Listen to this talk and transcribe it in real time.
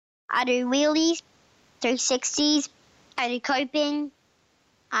I do wheelies, 360s, I do coping,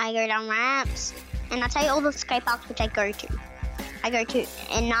 I go down ramps, and I'll tell you all the skate parks which I go to. I go to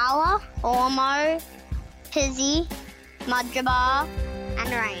Inala, Ormo, Pizzy, Mudgebar, and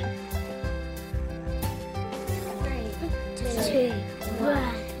Rain. 3, 2,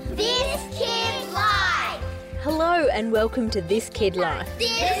 1. This Kid Live! Hello and welcome to This Kid Life.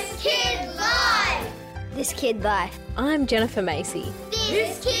 This Kid Live! This Kid Life. I'm Jennifer Macy.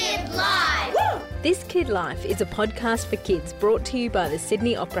 This Kid Live! Woo! This Kid Life is a podcast for kids brought to you by the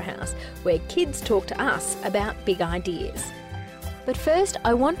Sydney Opera House, where kids talk to us about big ideas. But first,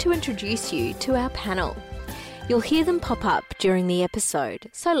 I want to introduce you to our panel. You'll hear them pop up during the episode,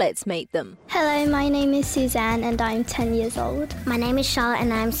 so let's meet them. Hello, my name is Suzanne and I'm 10 years old. My name is Charlotte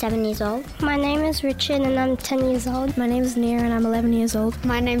and I'm 7 years old. My name is Richard and I'm 10 years old. My name is Nia and I'm 11 years old.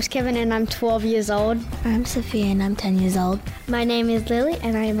 My name's Kevin and I'm 12 years old. I'm Sophia and I'm 10 years old. My name is Lily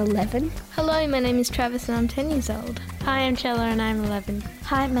and I am 11. Hello, my name is Travis and I'm 10 years old. Hi, I'm Chella and I'm 11.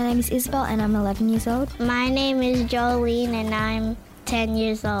 Hi, my name is Isabel and I'm 11 years old. My name is Jolene and I'm 10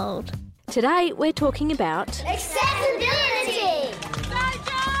 years old. Today we're talking about accessibility!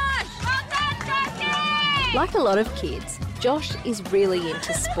 Like a lot of kids, Josh is really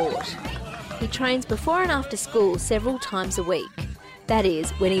into sport. He trains before and after school several times a week. That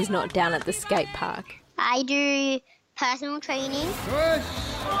is, when he's not down at the skate park. I do personal training. Push!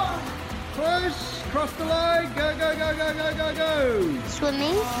 Cross the line, go, go, go, go, go, go, go!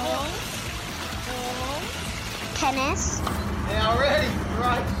 Swimming. Tennis. Now ready,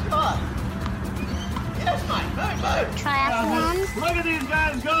 right shot. Yes, mate, move. Triathlon. Look at these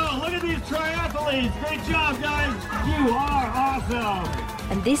guys go. Look at these triathletes. Great job, guys. You are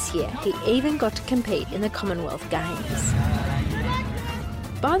awesome. And this year, he even got to compete in the Commonwealth Games.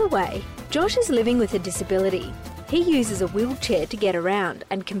 By the way, Josh is living with a disability. He uses a wheelchair to get around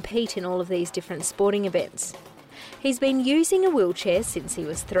and compete in all of these different sporting events. He's been using a wheelchair since he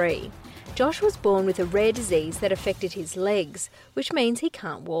was 3. Josh was born with a rare disease that affected his legs, which means he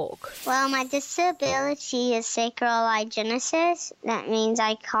can't walk. Well, my disability is sacral agenesis. That means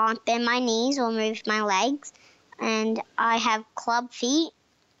I can't bend my knees or move my legs. And I have club feet,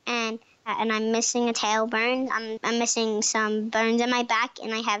 and I'm missing a tailbone. I'm missing some bones in my back,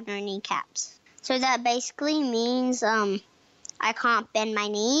 and I have no kneecaps. So that basically means I can't bend my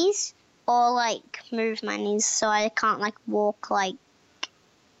knees or, move my knees, so I can't, walk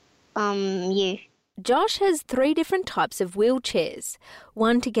you. Josh has 3 different types of wheelchairs,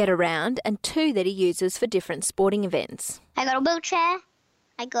 1 to get around and 2 that he uses for different sporting events. I got a wheelchair,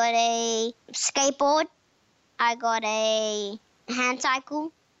 I got a skateboard, I got a hand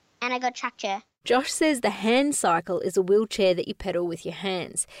cycle, and I got a track chair. Josh says the hand cycle is a wheelchair that you pedal with your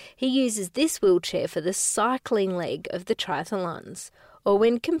hands. He uses this wheelchair for the cycling leg of the triathlons, or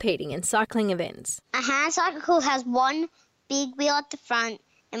when competing in cycling events. A hand cycle has 1 big wheel at the front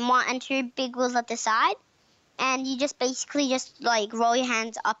and 2 big wheels at the side, and you just basically roll your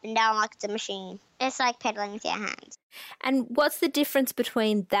hands up and down like it's a machine. It's like pedaling with your hands. And what's the difference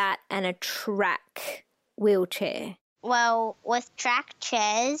between that and a track wheelchair? Well, with track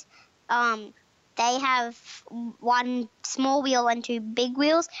chairs, they have 1 small wheel and 2 big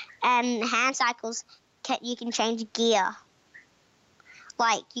wheels, and hand cycles you can change gear.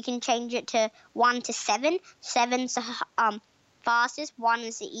 You can change it to 1 to 7. 7's fastest, 1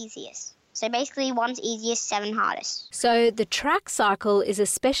 is the easiest. So basically 1's easiest, 7 hardest. So the track cycle is a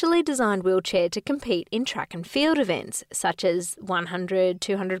specially designed wheelchair to compete in track and field events, such as 100,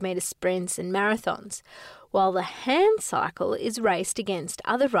 200 metre sprints and marathons, while the hand cycle is raced against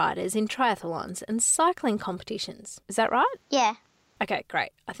other riders in triathlons and cycling competitions. Is that right? Yeah. Okay,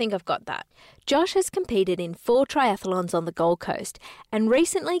 great. I think I've got that. Josh has competed in 4 triathlons on the Gold Coast and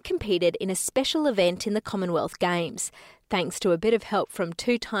recently competed in a special event in the Commonwealth Games, thanks to a bit of help from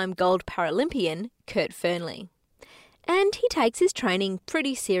 2-time gold Paralympian Kurt Fearnley. And he takes his training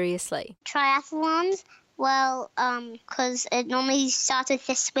pretty seriously. Triathlons, because it normally starts with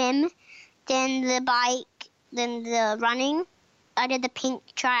the swim, then the bike, then the running. I did the pink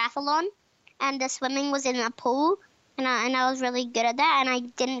triathlon, and the swimming was in a pool. And I was really good at that, and I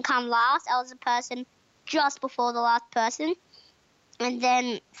didn't come last. I was the person just before the last person. And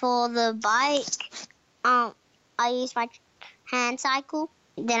then for the bike, I used my hand cycle.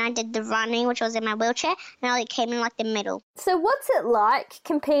 Then I did the running, which was in my wheelchair, and I came in the middle. So what's it like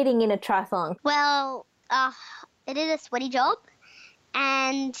competing in a triathlon? Well, it is a sweaty job,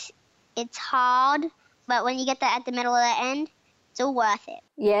 and it's hard. But when you get at the middle of the end, it's all worth it.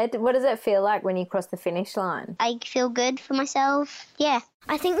 Yeah, what does it feel like when you cross the finish line? I feel good for myself, yeah.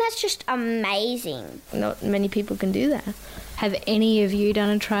 I think that's just amazing. Not many people can do that. Have any of you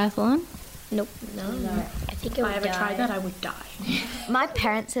done a triathlon? Nope. No. I think if I ever tried that, I would die. My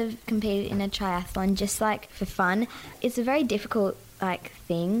parents have competed in a triathlon just for fun. It's a very difficult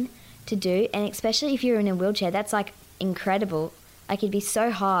thing to do, and especially if you're in a wheelchair, that's incredible. It'd be so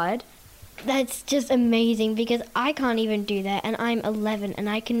hard. That's just amazing because I can't even do that, and I'm 11 and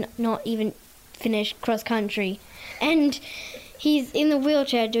I can not even finish cross country, and he's in the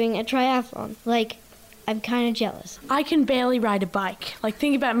wheelchair doing a triathlon. I'm kind of jealous. I can barely ride a bike.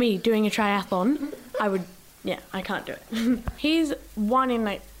 Think about me doing a triathlon. I can't do it. He's one in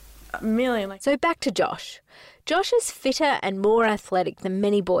a million. So back to Josh. Josh is fitter and more athletic than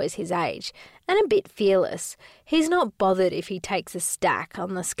many boys his age, and a bit fearless. He's not bothered if he takes a stack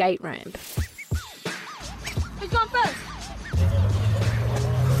on the skate ramp. Who's going first?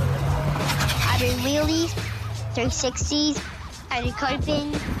 I do wheelies, 360s, I do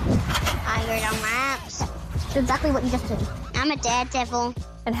coping, I go down ramps. It's exactly what you just did. I'm a daredevil.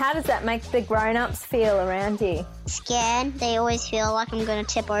 And how does that make the grown-ups feel around you? Scared. They always feel like I'm going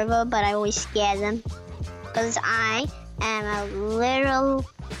to tip over, but I always scare them. Because I am a little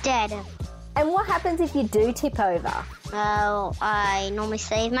daredevil. And what happens if you do tip over? Well, I normally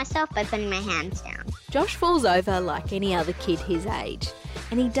save myself by putting my hands down. Josh falls over like any other kid his age,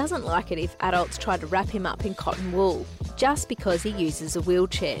 and he doesn't like it if adults try to wrap him up in cotton wool just because he uses a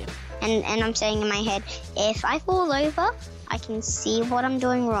wheelchair. And I'm saying in my head, if I fall over, I can see what I'm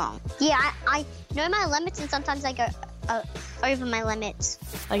doing wrong. Yeah, I know my limits, and sometimes I go over my limits.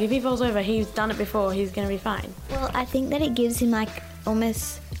 If he falls over, he's done it before, he's going to be fine. Well, I think that it gives him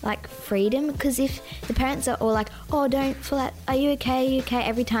almost freedom, because if the parents are all oh, don't fall out, are you okay,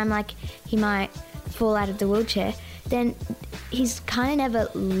 every time he might fall out of the wheelchair, then he's kind of never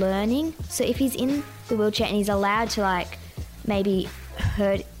learning. So if he's in the wheelchair and he's allowed to maybe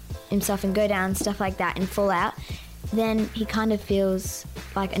hurt himself and go down, stuff like that, and fall out, then he kind of feels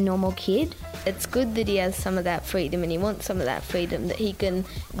like a normal kid. It's good that he has some of that freedom, and he wants some of that freedom, that he can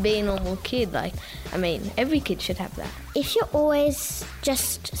be a normal kid. Every kid should have that. If you're always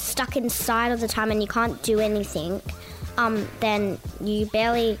just stuck inside all the time and you can't do anything, then you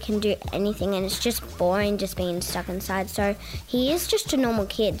barely can do anything, and it's just boring just being stuck inside. So he is just a normal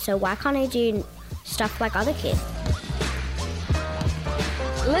kid, so why can't he do stuff like other kids?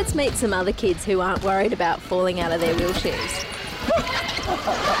 Let's meet some other kids who aren't worried about falling out of their wheelchairs.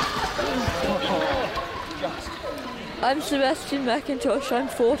 I'm Sebastian McIntosh, I'm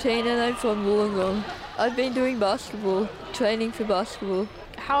 14 and I'm from Wollongong. I've been doing basketball, training for basketball.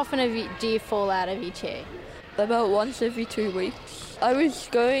 How often do you fall out of your chair? About once every 2 weeks. I was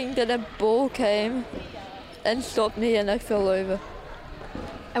going, then a ball came and stopped me and I fell over.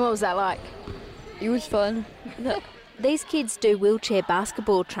 And what was that like? It was fun. These kids do wheelchair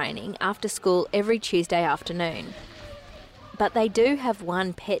basketball training after school every Tuesday afternoon. But they do have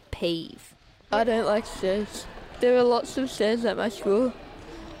one pet peeve. I don't like stairs. There are lots of stairs at my school.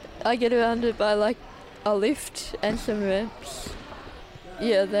 I get around it by a lift and some ramps.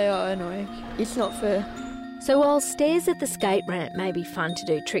 Yeah, they are annoying. It's not fair. So while stairs at the skate ramp may be fun to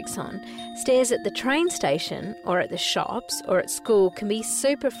do tricks on, stairs at the train station or at the shops or at school can be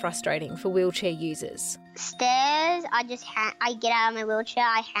super frustrating for wheelchair users. Stairs, I get out of my wheelchair,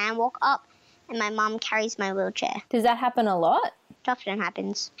 I hand walk up, and my mum carries my wheelchair. Does that happen a lot? It often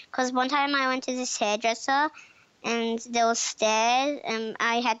happens. Because one time I went to this hairdresser, and there was stairs, and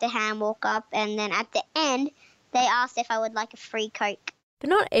I had to hand walk up, and then at the end, they asked if I would like a free Coke. But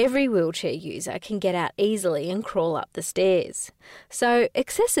not every wheelchair user can get out easily and crawl up the stairs. So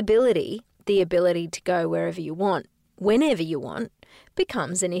accessibility, the ability to go wherever you want, whenever you want,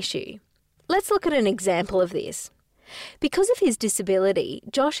 becomes an issue. Let's look at an example of this. Because of his disability,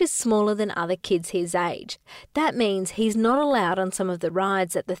 Josh is smaller than other kids his age. That means he's not allowed on some of the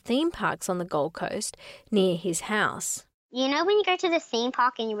rides at the theme parks on the Gold Coast near his house. You know when you go to the theme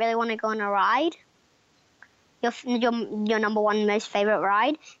park and you really want to go on a ride? Your number one most favourite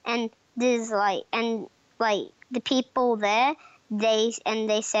ride? And there's the people there, they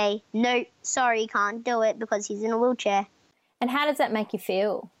say, no, sorry, you can't do it because he's in a wheelchair. And how does that make you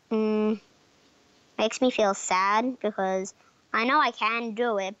feel? Makes me feel sad because I know I can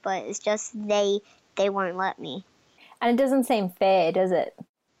do it, but it's just they won't let me. And it doesn't seem fair, does it?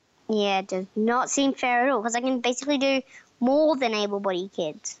 Yeah, it does not seem fair at all because I can basically do more than able-bodied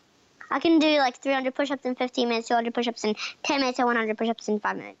kids. I can do 300 push-ups in 15 minutes, 200 push-ups in 10 minutes, and 100 push-ups in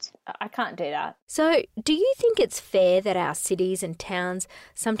 5 minutes. I can't do that. So, do you think it's fair that our cities and towns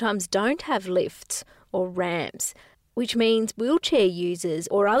sometimes don't have lifts or ramps, which means wheelchair users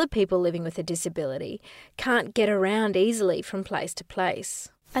or other people living with a disability can't get around easily from place to place?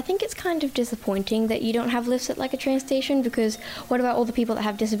 I think it's kind of disappointing that you don't have lifts at like a train station, because what about all the people that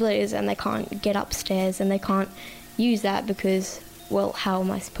have disabilities and they can't get upstairs and they can't use that because, well, how am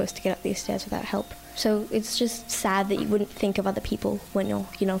I supposed to get up these stairs without help? So it's just sad that you wouldn't think of other people when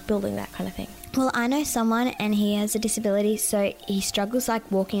you're, building that kind of thing. Well, I know someone and he has a disability, so he struggles like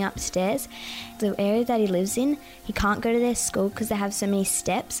walking upstairs. The area that he lives in, he can't go to their school because they have so many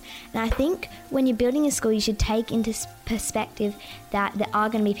steps. And I think when you're building a school, you should take into perspective that there are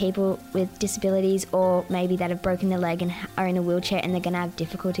going to be people with disabilities or maybe that have broken their leg and are in a wheelchair and they're going to have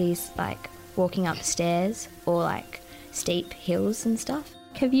difficulties like walking upstairs or like steep hills and stuff.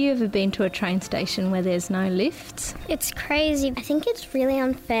 Have you ever been to a train station where there's no lifts? It's crazy. I think it's really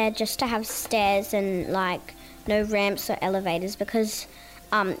unfair just to have stairs and like no ramps or elevators, because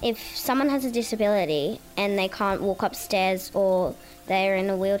if someone has a disability and they can't walk upstairs or they're in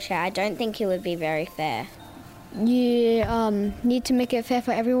a wheelchair, I don't think it would be very fair. You need to make it fair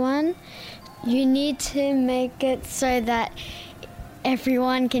for everyone. You need to make it so that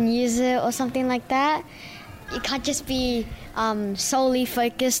everyone can use it or something like that. It can't just be solely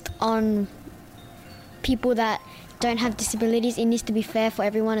focused on people that don't have disabilities. It needs to be fair for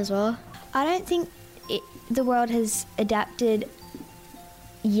everyone as well. I don't think the world has adapted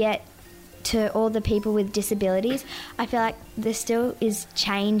yet to all the people with disabilities. I feel like there still is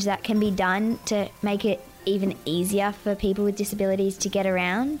change that can be done to make it even easier for people with disabilities to get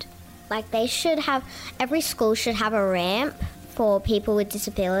around. Like every school should have a ramp for people with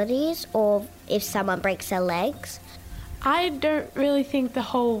disabilities, or if someone breaks their legs. I don't really think the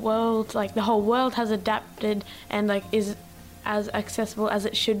whole world has adapted and is as accessible as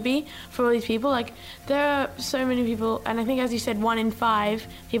it should be for all these people. There are so many people, and I think, as you said, 1 in 5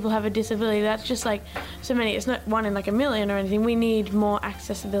 people have a disability. That's just so many. It's not 1 in a million or anything. We need more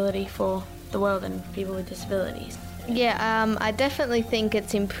accessibility for the world and people with disabilities. Yeah, I definitely think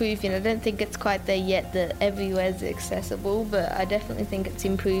it's improving. I don't think it's quite there yet that everywhere's accessible, but I definitely think it's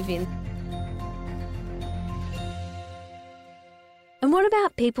improving. And what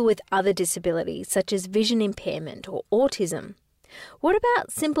about people with other disabilities, such as vision impairment or autism? What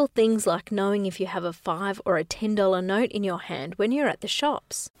about simple things like knowing if you have a $5 or a $10 note in your hand when you're at the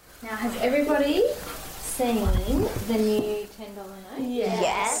shops? Now, has everybody seen the new $10 note?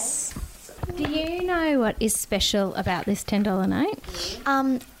 Yes. Do you know what is special about this $10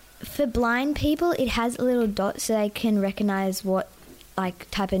 note? For blind people, it has a little dot so they can recognise what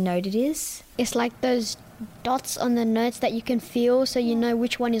type of note it is. It's like those dots on the notes that you can feel, so you know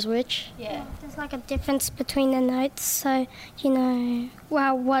which one is which. Yeah. There's a difference between the notes, so you know,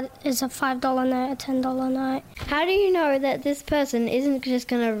 what is a $5 note, a $10 note. How do you know that this person isn't just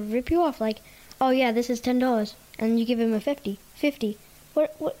going to rip you off oh yeah, this is $10, and you give him a 50?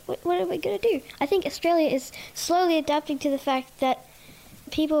 What are we going to do? I think Australia is slowly adapting to the fact that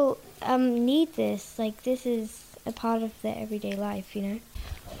people need this. This is a part of their everyday life,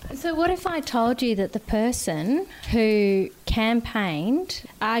 So what if I told you that the person who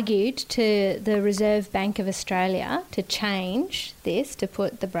argued to the Reserve Bank of Australia to change this, to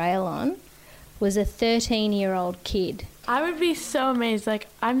put the braille on, was a 13-year-old kid? I would be so amazed.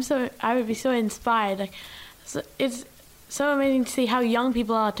 I would be so inspired. It's so amazing to see how young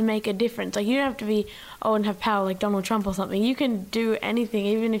people are to make a difference. You don't have to be and have power like Donald Trump or something. You can do anything,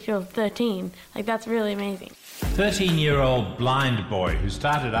 even if you're 13. That's really amazing. 13-year-old blind boy who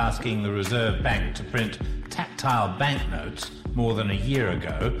started asking the Reserve Bank to print tactile banknotes more than a year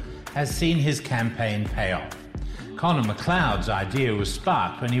ago has seen his campaign pay off. Connor McLeod's idea was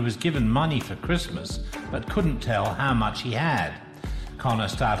sparked when he was given money for Christmas but couldn't tell how much he had. Connor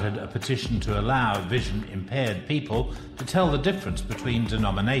started a petition to allow vision-impaired people to tell the difference between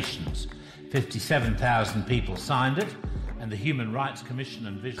denominations. 57,000 people signed it, and the Human Rights Commission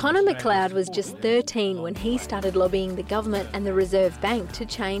and Vision... Connor McLeod was just 13 when he started lobbying the government and the Reserve Bank to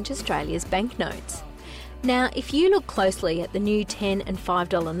change Australia's banknotes. Now, if you look closely at the new $10 and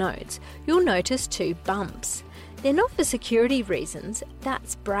 $5 notes, you'll notice 2 bumps. They're not for security reasons,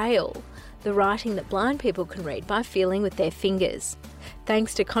 that's braille, the writing that blind people can read by feeling with their fingers.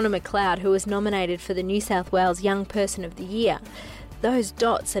 Thanks to Connor McLeod, who was nominated for the New South Wales Young Person of the Year, those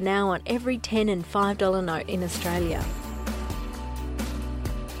dots are now on every $10 and $5 note in Australia.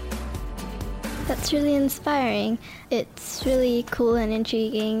 That's really inspiring. It's really cool and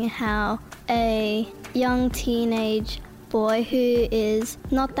intriguing how a young teenage boy who is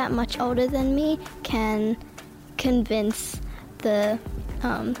not that much older than me can convince the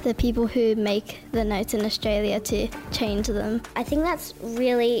people who make the notes in Australia to change them. I think that's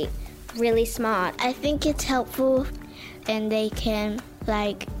really, really smart. I think it's helpful, and they can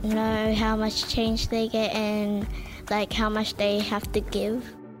know how much change they get and how much they have to give.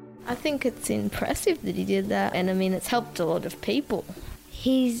 I think it's impressive that he did that, and I mean, it's helped a lot of people.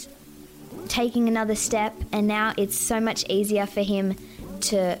 He's taking another step, and now it's so much easier for him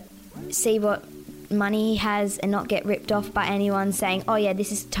to see what money he has and not get ripped off by anyone saying, oh yeah,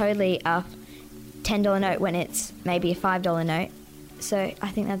 this is totally a $10 note when it's maybe a $5 note. So I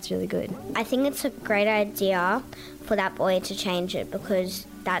think that's really good. I think it's a great idea for that boy to change it because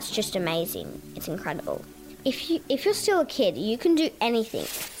that's just amazing. It's incredible. If you're still a kid, you can do anything.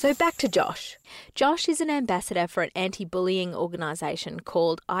 So back to Josh. Josh is an ambassador for an anti-bullying organisation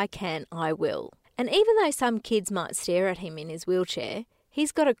called I Can, I Will. And even though some kids might stare at him in his wheelchair,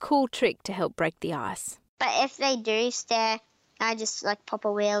 he's got a cool trick to help break the ice. But if they do stare, I just pop a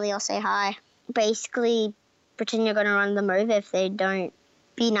wheelie or say hi. Basically, pretend you're going to run them over if they don't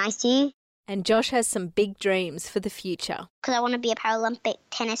be nice to you. And Josh has some big dreams for the future. Because I want to be a Paralympic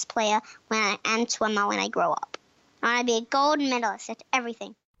tennis player and swimmer when I grow up. I want to be a gold medalist at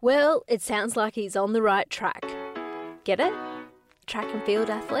everything. Well, it sounds like he's on the right track. Get it? Track and field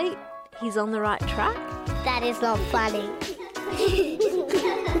athlete? He's on the right track? That is not funny.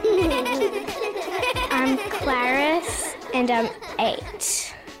 I'm Clarice and I'm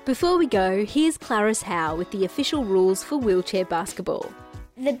 8. Before we go, here's Clarice Howe with the official rules for wheelchair basketball.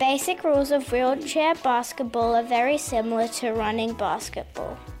 The basic rules of wheelchair basketball are very similar to running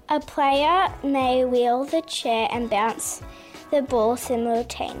basketball. A player may wheel the chair and bounce the ball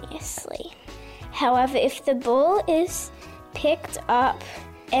simultaneously. However, if the ball is picked up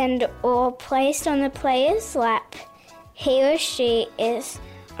and or placed on the player's lap, he or she is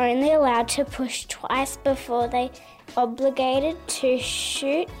only allowed to push twice before they are obligated to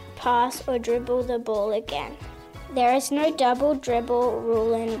shoot, pass or dribble the ball again. There is no double dribble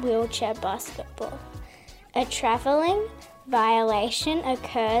rule in wheelchair basketball. A travelling violation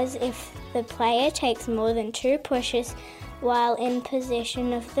occurs if the player takes more than 2 pushes while in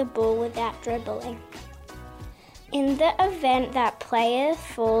possession of the ball without dribbling. In the event that player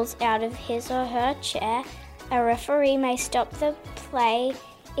falls out of his or her chair, a referee may stop the play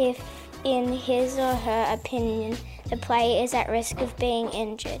if, in his or her opinion, the player is at risk of being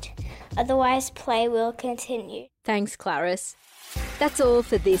injured. Otherwise, play will continue. Thanks, Clarice. That's all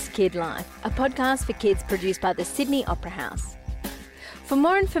for This Kid Life, a podcast for kids produced by the Sydney Opera House. For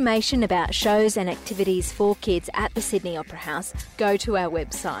more information about shows and activities for kids at the Sydney Opera House, go to our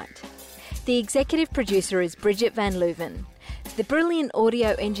website. The executive producer is Bridget Van Leuven. The brilliant audio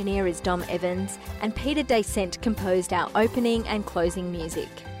engineer is Dom Evans, and Peter Descent composed our opening and closing music.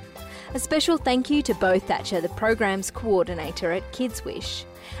 A special thank you to Bo Thatcher, the program's coordinator at Kids Wish,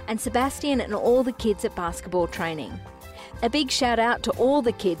 and Sebastian and all the kids at basketball training. A big shout out to all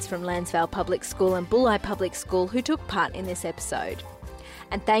the kids from Lansvale Public School and Bulli Public School who took part in this episode.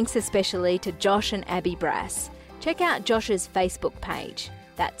 And thanks especially to Josh and Abby Brass. Check out Josh's Facebook page.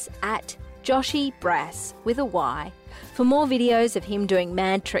 That's at Joshy Brass with a Y for more videos of him doing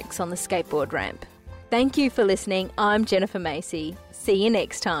mad tricks on the skateboard ramp. Thank you for listening. I'm Jennifer Macy. See you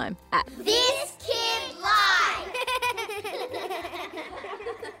next time at This Kid